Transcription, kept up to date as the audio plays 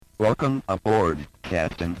Welcome aboard,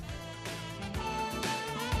 Captain.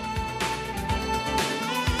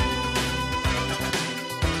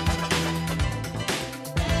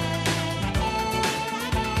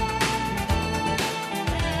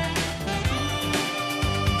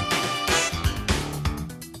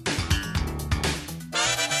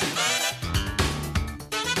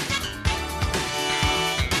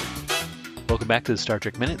 Welcome back to the Star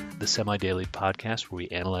Trek Minute, the semi-daily podcast where we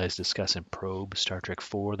analyze, discuss, and probe Star Trek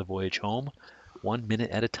IV: The Voyage Home, 1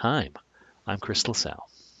 minute at a time. I'm Chris LaSalle.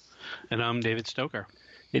 And I'm David Stoker.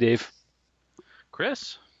 Hey, Dave.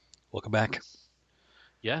 Chris? Welcome back.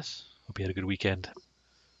 Yes. Hope you had a good weekend.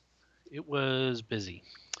 It was busy.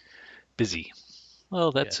 Busy.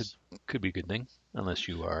 Well, Yes. could be a good thing, unless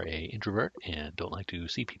you are a introvert and don't like to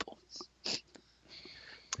see people.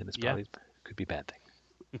 And it's probably could be a bad thing.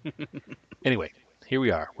 Anyway, here we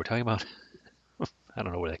are. We're talking about, I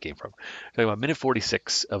don't know where that came from. We're talking about minute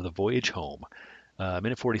 46 of The Voyage Home.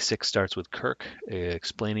 Minute 46 starts with Kirk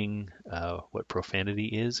explaining what profanity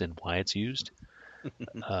is and why it's used,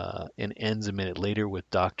 and ends a minute later with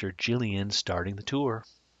Dr. Jillian starting the tour.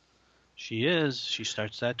 She is. She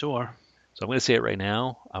starts that tour. So I'm going to say it right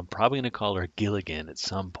now. I'm probably going to call her Gilligan at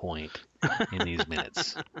some point in these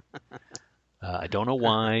minutes. I don't know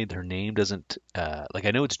why her name doesn't, I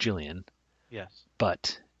know it's Jillian, Yes.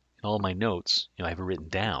 but in all my notes, I have it written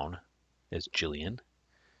down as Jillian,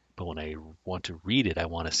 but when I want to read it, I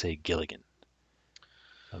want to say Gilligan.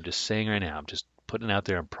 I'm just saying right now, I'm just putting it out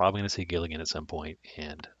there. I'm probably going to say Gilligan at some point,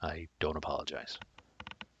 and I don't apologize.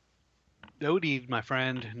 No need, my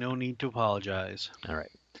friend. No need to apologize. All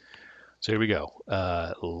right. So here we go.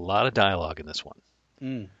 A lot of dialogue in this one.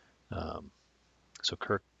 Mm. So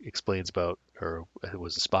Kirk explains about, or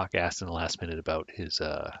was Spock asked in the last minute about his,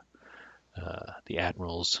 the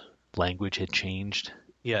Admiral's language had changed.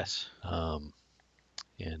 Yes. So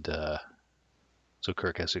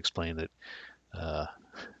Kirk has to explain that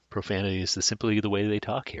profanity is simply the way they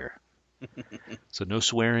talk here. So no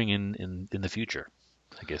swearing in the future,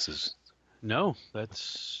 I guess is. No,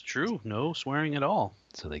 that's true. No swearing at all.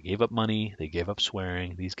 So they gave up money, they gave up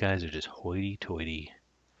swearing. These guys are just hoity-toity,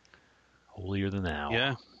 holier than thou.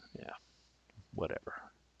 Yeah. Whatever.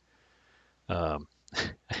 I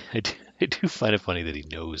do find it funny that he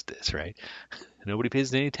knows this, right? Nobody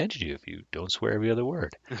pays any attention to you if you don't swear every other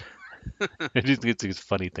word. I just think it's a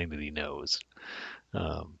funny thing that he knows.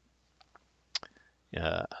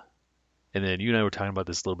 And then you and I were talking about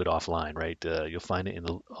this a little bit offline, right? You'll find it in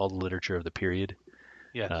all the literature of the period.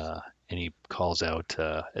 Yes. And he calls out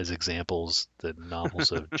as examples the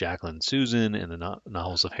novels of Jacqueline Susan and the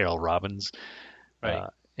novels of Harold Robbins. Right.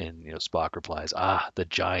 And Spock replies, the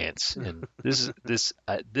giants. And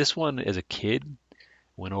this one as a kid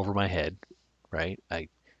went over my head, right?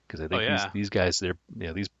 Because I think these guys,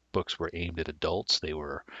 these books were aimed at adults. They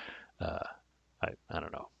were, I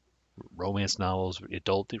don't know, romance novels,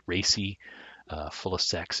 adult, racy, full of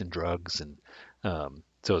sex and drugs. And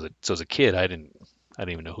so as a kid, I didn't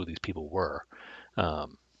even know who these people were.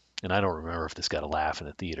 And I don't remember if this got a laugh in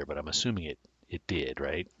the theater, but I'm assuming it did,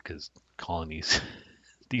 right? Because calling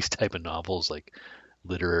these type of novels like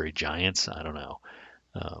literary giants, I don't know.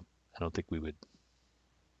 I don't think you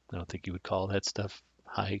would call that stuff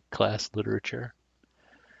high class literature.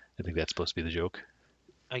 I think that's supposed to be the joke.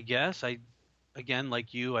 I guess. Again,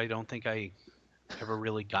 like you, I don't think I ever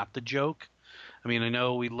really got the joke. I mean, I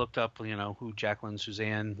know we looked up, who Jacqueline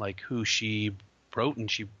Suzanne, like who she wrote, and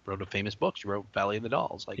she wrote a famous book. She wrote Valley of the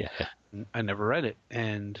Dolls. Like, Yeah. I never read it.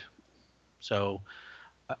 And so,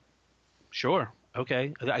 sure.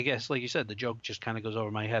 Okay. I guess, like you said, the joke just kind of goes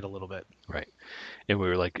over my head a little bit. Right. And we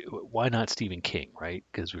were like, why not Stephen King, right?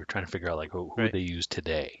 Because we were trying to figure out like who Right. they use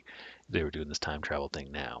today. They were doing this time travel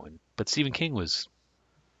thing now, but Stephen King was,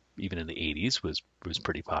 even in the 80s, was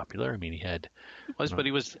pretty popular. I mean, he had. But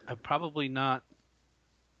he was probably not.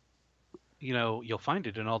 You'll find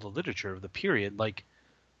it in all the literature of the period. Like,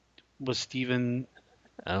 was Stephen?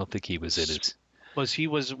 I don't think he was in his.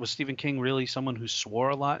 Was Stephen King really someone who swore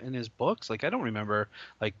a lot in his books? Like, I don't remember.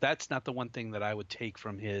 Like, that's not the one thing that I would take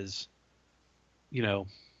from his.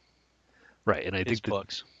 Right, and I his think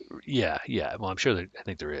books. Yeah. Well, I'm sure I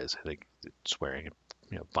think there is. I think swearing and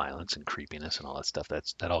violence and creepiness and all that stuff.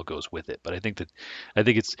 That all goes with it. But I think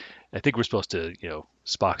we're supposed to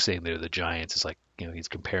Spock saying they're the giants is like he's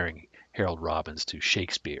comparing Harold Robbins to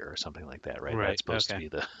Shakespeare or something like that, right? Right. That's supposed to be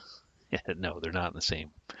the. Yeah, no, they're not in the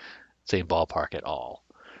same ballpark at all.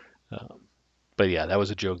 But yeah, that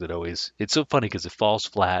was a joke that always. It's so funny because it falls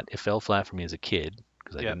flat. It fell flat for me as a kid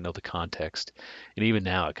because I didn't know the context, and even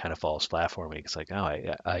now it kind of falls flat for me. It's like, oh,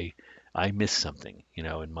 I missed something, in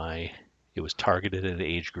it was targeted at an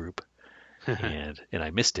age group, and I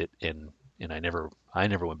missed it, and I never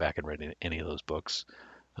went back and read any of those books.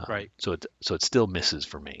 Right. So it still misses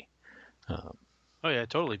for me. Oh yeah, it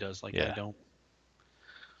totally does. Like Yeah. I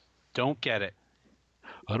don't get it.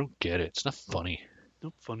 I don't get it. It's not funny.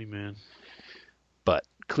 Not funny, man. But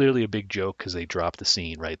clearly a big joke because they dropped the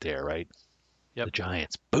scene right there, right? Yep. The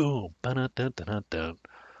Giants. Boom. Ba-dun-dun-dun-dun.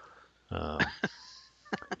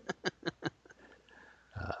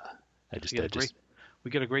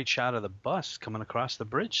 We get a great shot of the bus coming across the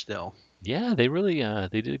bridge still. Yeah, they really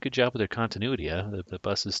they did a good job with their continuity. The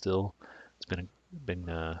bus is still, it's been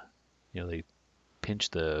they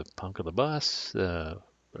pinched the punk of the bus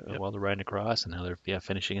while they're riding across, and now they're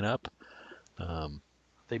finishing it up.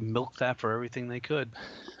 They milked that for everything they could.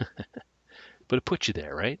 But it puts you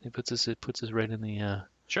there, right? It puts us right in the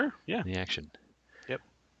sure, yeah, in the action. Yep.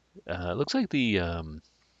 It looks like the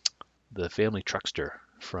family truckster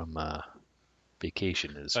from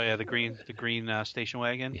Vacation is. Oh yeah, the green station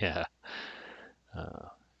wagon. Yeah.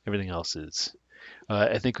 Everything else is.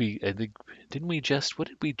 What did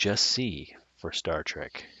we just see for Star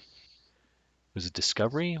Trek? Was it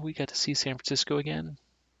Discovery? We got to see San Francisco again?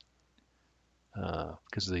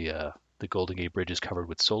 Because the Golden Gate Bridge is covered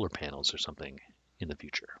with solar panels or something in the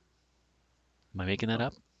future. Am I making that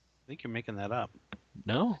up? I think you're making that up.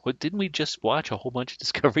 No? Didn't we just watch a whole bunch of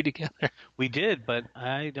Discovery together? We did, but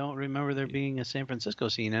I don't remember there being a San Francisco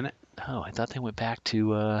scene in it. Oh, I thought they went back to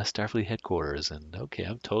Starfleet headquarters. And okay,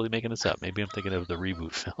 I'm totally making this up. Maybe I'm thinking of the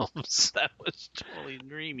reboot films. That was totally a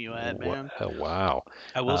dream you had, man. Wow.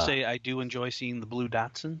 I will say I do enjoy seeing the blue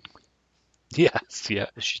Datsun. Yes, yeah.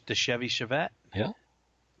 The Chevy Chevette. Yeah.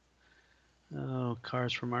 Oh,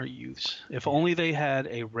 cars from our youths. If only they had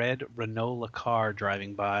a red Renault Le-Car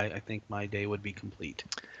driving by, I think my day would be complete.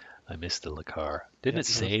 I missed the Le-Car. Didn't it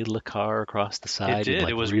say Le-Car across the side? It did. In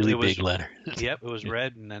It was really big letters. Yep, it was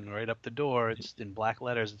red, and then right up the door, it's in black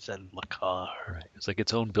letters. It said Le-Car. Right. It's like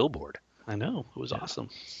its own billboard. I know. It was awesome.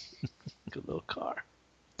 Good little car.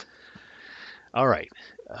 All right.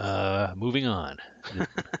 Moving on.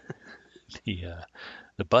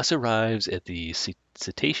 The bus arrives at the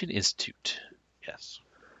Cetacean Institute. Yes.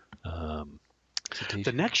 Cetacean.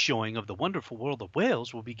 The next showing of The Wonderful World of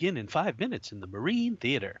Whales will begin in 5 minutes in the Marine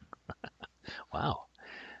Theater. Wow.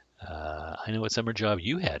 I know what summer job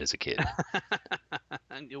you had as a kid.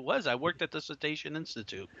 It was. I worked at the Cetacean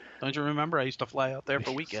Institute. Don't you remember? I used to fly out there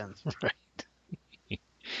for weekends. Right.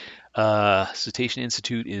 Cetacean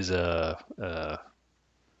Institute is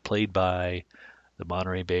played by the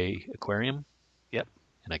Monterey Bay Aquarium. Yep.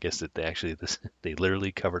 And I guess that they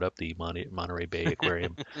literally covered up the Monterey Bay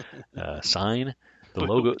Aquarium sign. The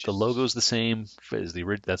logo's the same as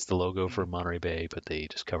that's the logo for Monterey Bay, but they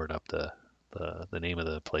just covered up the name of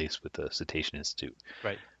the place with the Cetacean Institute.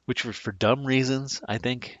 Right. Which was for dumb reasons, I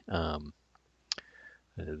think. The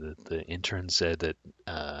intern said that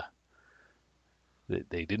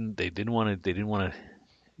they didn't want to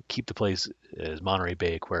keep the place as Monterey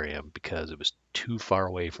Bay Aquarium because it was too far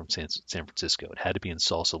away from San Francisco. It had to be in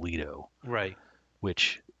Sausalito. Right.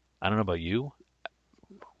 Which, I don't know about you.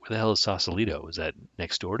 Where the hell is Sausalito? Is that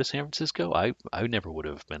next door to San Francisco? I never would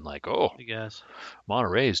have been like, oh, I guess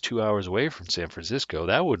Monterey is 2 hours away from San Francisco.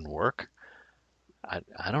 That wouldn't work.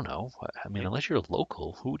 I don't know. I mean, unless you're a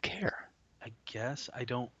local, who would care? I guess I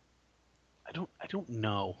don't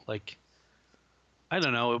know. Like, I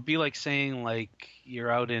don't know. It would be like saying like you're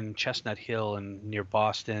out in Chestnut Hill and near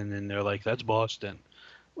Boston, and they're like, "That's Boston."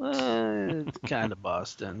 Well, it's kind of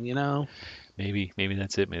Boston, you know. Maybe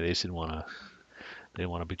that's it. Maybe they just didn't want to. They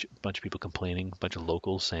didn't want a bunch of people complaining, a bunch of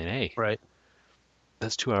locals saying, "Hey, right,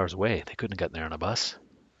 that's 2 hours away. They couldn't have gotten there on a bus."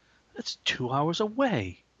 That's 2 hours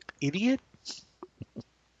away, idiot.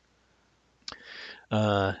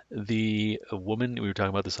 The woman, we were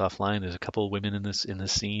talking about this offline. There's a couple of women in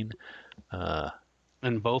this scene.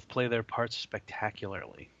 And both play their parts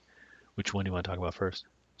spectacularly. Which one do you want to talk about first?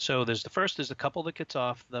 So there's the couple that gets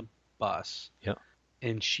off the bus. Yep.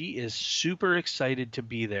 And she is super excited to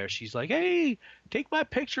be there. She's like, "Hey, take my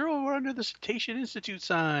picture over under the Cetacean Institute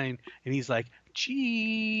sign." And he's like,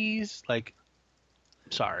 "Cheese." Like,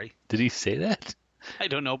 sorry. Did he say that? I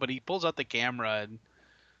don't know, but he pulls out the camera and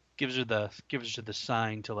gives her the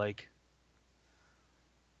sign to like.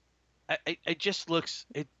 It just looks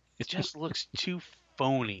too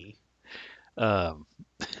phony to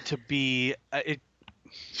be.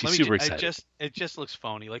 She's super excited. It just looks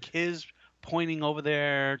phony. Like his pointing over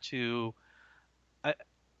there to,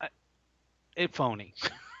 it phony.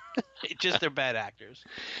 It just they're bad actors.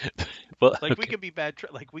 Well, like okay. We can be bad.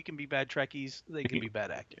 We can be bad Trekkies. They can be bad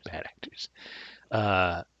actors. Bad actors.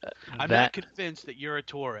 I'm not convinced that you're a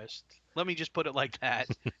tourist Let me just put it like that.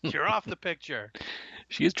 You're off the picture.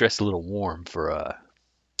 She is dressed a little warm for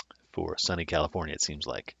sunny California, it seems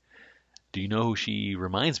like. Do you know who she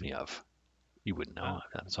reminds me of? You wouldn't know,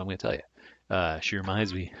 so I'm going to tell you. She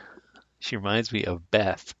reminds me of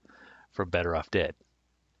Beth from Better Off Dead.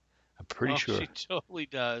 I'm pretty sure. She totally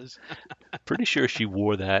does. Pretty sure she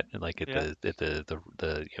wore that like at Yeah.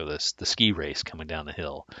 the ski race coming down the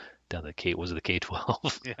hill, down the K. Was it the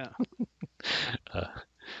K-12? Yeah.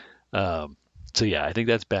 So yeah, I think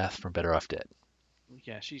that's Beth from Better Off Dead.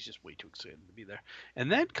 Yeah, she's just way too excited to be there.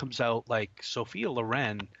 And then comes out like Sophia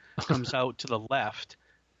Loren comes out to the left,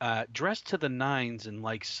 dressed to the nines in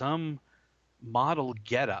like some model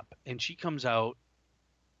getup, and she comes out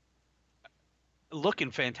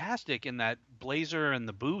looking fantastic in that blazer and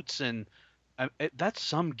the boots, and that's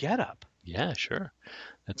some getup. Yeah, sure.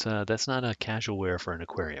 That's not a casual wear for an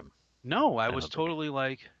aquarium. No, I was totally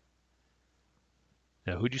like.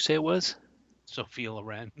 Now, who'd you say it was? Sophia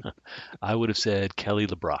Loren. I would have said Kelly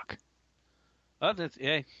LeBrock. Oh, that's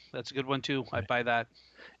a good one too. I'd buy that.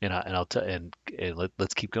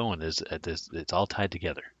 Let's keep going. It's all tied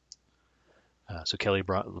together. So Kelly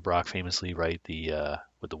LeBrock famously, right,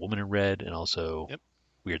 with the Woman in Red and also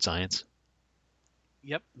Weird Science.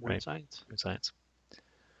 Yep, Weird Science. Weird Science.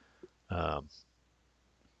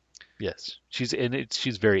 Yes, she's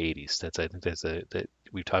very 80s. I think that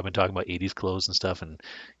we've been talking about 80s clothes and stuff, and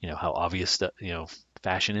how obvious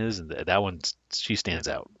fashion is, and that one she stands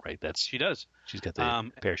out, right? She does. She's got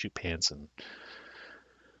the parachute pants, and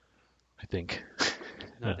I think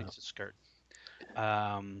I think it's a skirt.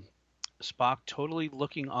 Spock totally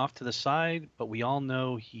looking off to the side, but we all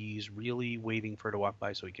know he's really waiting for her to walk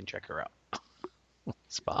by so he can check her out.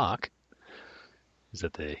 Spock? Is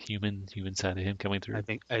that the human side of him coming through? I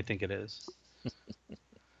think it is.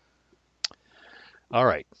 All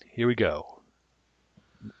right, here we go.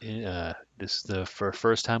 This is the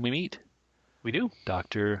first time we meet. We do.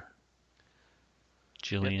 Dr.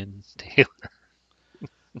 Jillian Taylor.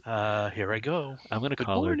 Here I go. I'm going to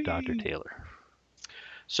call her Dr. Taylor.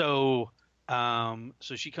 So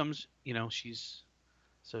she comes,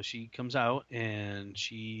 she comes out and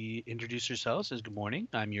she introduces herself, says, "Good morning.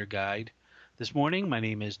 I'm your guide. This morning, my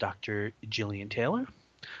name is Dr. Jillian Taylor,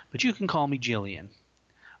 but you can call me Jillian.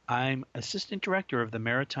 I'm Assistant Director of the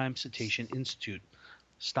Maritime Cetacean Institute."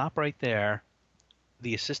 Stop right there.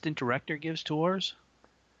 The Assistant Director gives tours?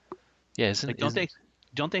 Yeah,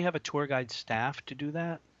 don't they have a tour guide staff to do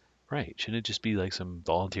that? Right. Shouldn't it just be like some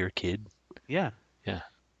volunteer kid? Yeah. Yeah.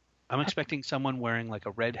 I'm expecting someone wearing like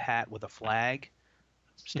a red hat with a flag.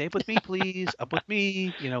 Stay with me, please. Up with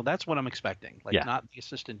me. That's what I'm expecting. Not the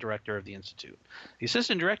assistant director of the institute. The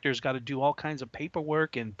assistant director's got to do all kinds of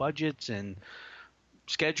paperwork and budgets and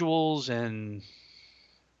schedules and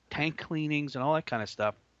tank cleanings and all that kind of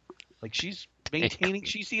stuff. Like she's maintaining.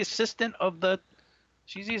 She's the assistant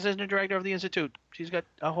director of the institute. She's got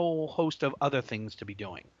a whole host of other things to be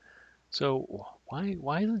doing. So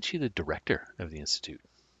why isn't she the director of the institute?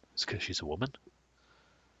 It's because she's a woman?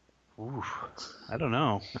 Ooh, I don't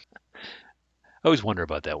know. I always wonder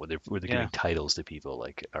about that when they're giving titles to people.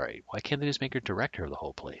 Like, all right, why can't they just make her director of the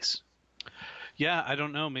whole place? Yeah, I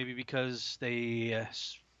don't know. Maybe because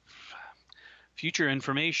future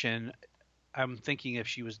information. I'm thinking if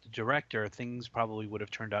she was the director, things probably would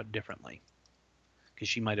have turned out differently. Because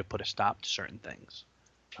she might have put a stop to certain things.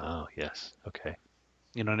 Oh, yes. Okay.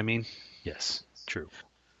 You know what I mean? Yes, true.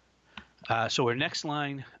 So her next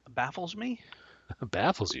line baffles me.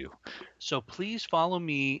 Baffles you? So please follow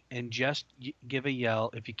me and just give a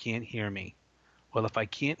yell if you can't hear me. Well, if I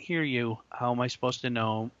can't hear you, how am I supposed to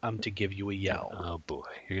know I'm to give you a yell? Oh, boy.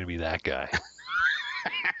 You're going to be that guy.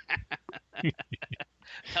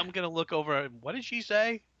 I'm going to look over. What did she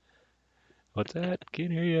say? What's that?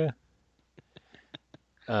 Can't hear you.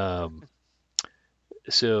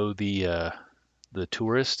 So the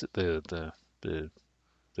tourist, the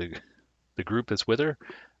group that's with her,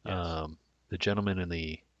 yes. The gentleman in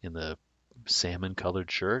the salmon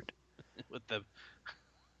colored shirt, with the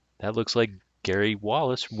that looks like Gary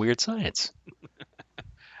Wallace from Weird Science.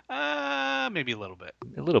 Maybe a little bit.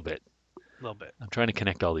 A little bit. A little bit. I'm trying to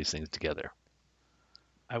connect all these things together.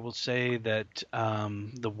 I will say that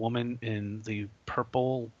the woman in the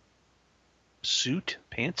purple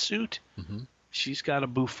pantsuit, she's got a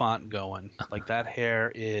bouffant going. Like that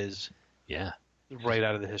hair is right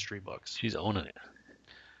out of the history books. She's owning it.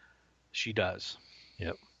 She does.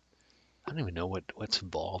 Yep. I don't even know what's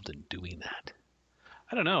involved in doing that.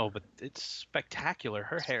 I don't know, but it's spectacular.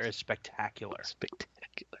 Her hair is spectacular.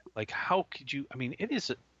 Spectacular. Like how could you? I mean,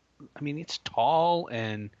 it's tall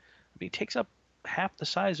and it takes up half the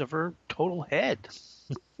size of her total head.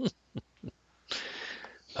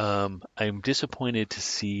 I'm disappointed to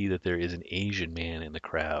see that there is an Asian man in the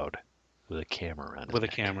crowd with a camera around his with a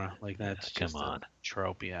neck. camera. Like that's Come just a on.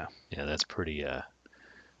 trope. Yeah. Yeah, that's pretty. I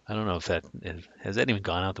don't know if that has that even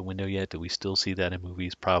gone out the window yet. Do we still see that in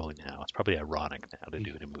movies? Probably now. It's probably ironic now to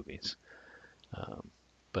do it in movies.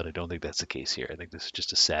 But I don't think that's the case here. I think this is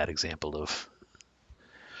just a sad example of.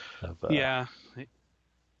 Yeah.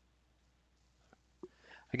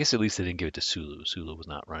 I guess at least they didn't give it to Sulu. Sulu was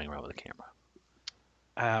not running around with a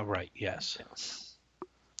camera. Right. Yes.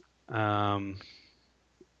 Yeah.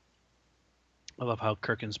 I love how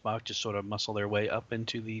Kirk and Spock just sort of muscle their way up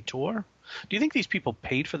into the tour. Do you think these people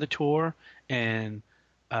paid for the tour and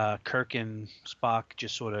Kirk and Spock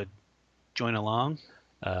just sort of join along?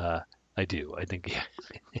 I do. I think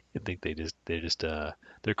I think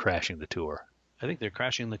they're crashing the tour. I think they're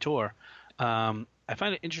crashing the tour. I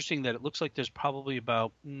find it interesting that it looks like there's probably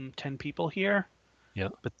about 10 people here. Yeah.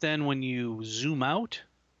 But then when you zoom out,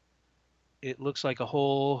 it looks like a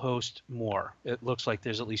whole host more. It looks like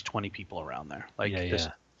there's at least 20 people around there. Like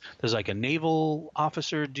there's like a naval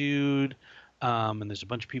officer dude, and there's a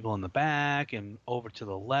bunch of people in the back and over to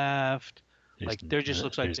the left. There just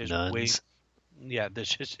looks like there's nuns. way. Yeah,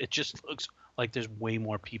 it just looks like there's way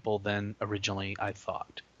more people than originally I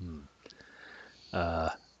thought.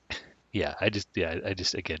 Yeah, I just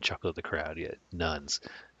again chuckle at the crowd. Yeah, nuns.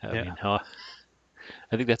 I mean,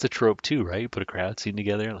 I think that's a trope too, right? You put a crowd scene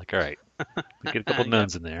together, like, all right, get a couple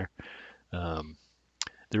nuns in there.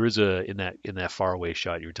 There is in that faraway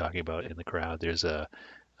shot you were talking about in the crowd. There's I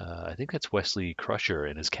think that's Wesley Crusher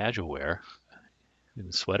in his casual wear, in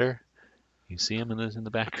the sweater. You see him in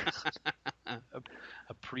the background.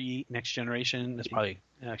 A pre-Next Generation. That's probably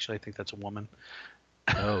actually I think that's a woman.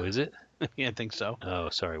 Oh, is it? Yeah, I think so. Oh,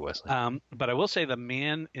 sorry, Wesley. But I will say the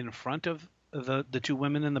man in front of the two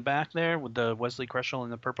women in the back there with the Wesley Crusher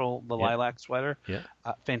and the lilac sweater. Yeah.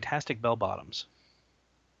 Fantastic bell bottoms.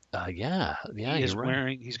 Yeah. He's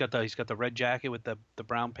wearing. He's got the red jacket with the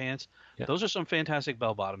brown pants. Yeah. Those are some fantastic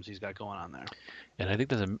bell bottoms he's got going on there. And I think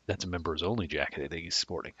that's a members only jacket. I think he's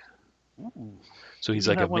sporting. Ooh. So he's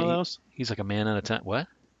like one of those. He's like a man at a time. What?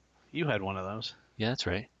 You had one of those. Yeah, that's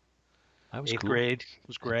right. I was 8th cool. grade. It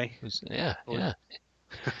was gray. Yeah.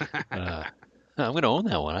 I'm gonna own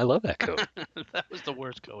that one. I love that coat. That was the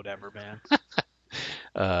worst coat ever, man.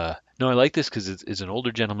 No, I like this because it's an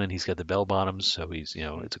older gentleman. He's got the bell bottoms, so he's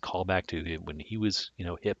it's a callback to when he was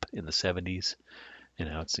hip in the 70s.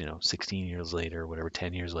 It's 16 years later, whatever,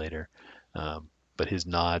 10 years later. But his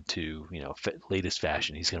nod to latest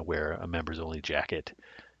fashion. He's gonna wear a members only jacket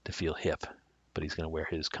to feel hip, but he's gonna wear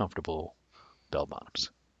his comfortable bell bottoms.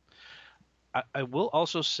 I will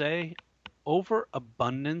also say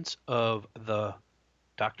overabundance of the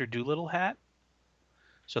Dr. Dolittle hat.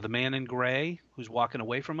 So the man in gray who's walking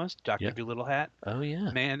away from us, Dr. Dolittle hat. Oh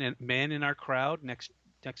yeah. Man in our crowd next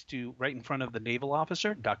to right in front of the naval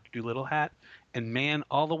officer, Dr. Dolittle hat, and man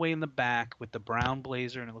all the way in the back with the brown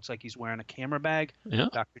blazer and it looks like he's wearing a camera bag,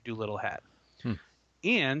 Dr. Dolittle hat.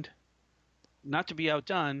 And not to be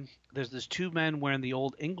outdone, there's this two men wearing the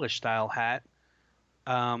old English style hat.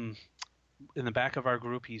 In the back of our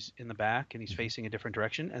group, he's in the back and he's facing a different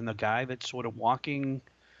direction. And the guy that's sort of walking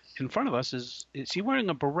in front of us is he wearing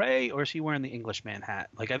a beret or is he wearing the Englishman hat?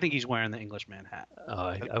 Like, I think he's wearing the Englishman hat.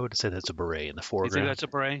 I would say that's a beret in the foreground. You think that's a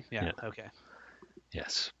beret? Yeah. Okay.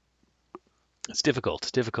 Yes. It's difficult.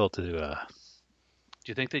 It's difficult to. Do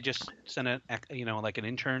you think they just sent like an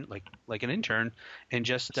intern, like an intern, and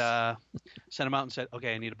just sent him out and said,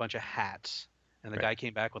 "Okay, I need a bunch of hats," and the guy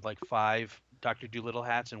came back with like 5 Dr. Dolittle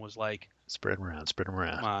hats and was like, Spread them around.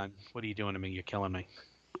 Come on, what are you doing to me? You're killing me.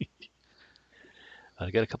 I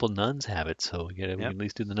got a couple nuns habits, so we can at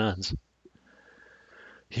least do the nuns.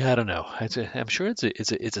 Yeah, I don't know. I'm sure it's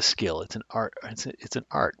a skill. It's an art. It's an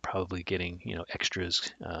art, probably getting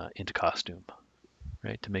extras into costume,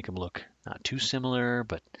 right, to make them look not too similar,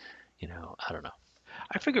 but I don't know.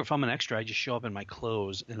 I figure if I'm an extra, I just show up in my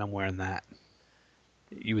clothes and I'm wearing that.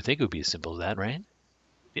 You would think it would be as simple as that, right?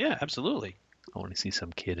 Yeah, absolutely. I want to see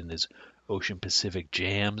some kid in his Ocean Pacific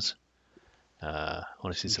jams. I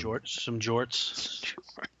want to see some jorts.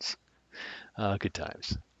 Good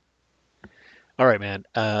times. All right, man.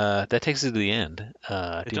 That takes us to the end. Do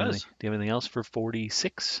you have anything else for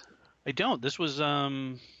 46? I don't. This was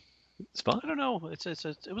it's fun. I don't know. It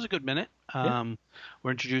was a good minute. We're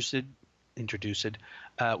introduced to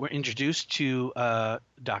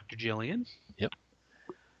Dr. Jillian. Yep.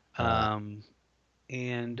 And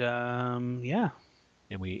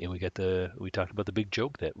we talked about the big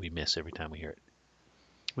joke that we miss every time we hear it.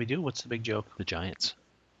 We do. What's the big joke? The Giants.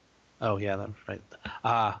 Oh yeah, that's right.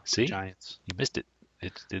 See, Giants. You missed it.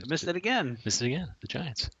 Missed it again. Missed it again. The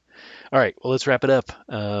Giants. All right. Well, let's wrap it up.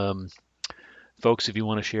 Folks, if you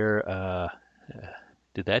want to share,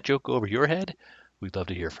 did that joke go over your head? We'd love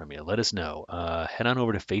to hear from you. Let us know. Head on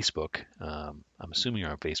over to Facebook. I'm assuming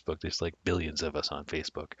you're on Facebook. There's like billions of us on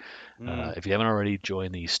Facebook. If you haven't already,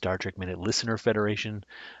 join the Star Trek Minute Listener Federation,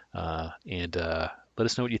 and let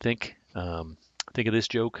us know what you think. Think of this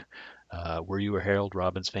joke. Were you a Harold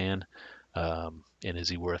Robbins fan? And is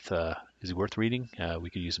he worth reading? We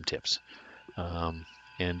could use some tips.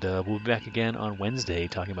 And we'll be back again on Wednesday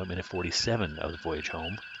talking about minute 47 of the Voyage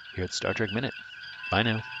Home here at Star Trek Minute. Bye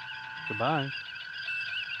now. Goodbye.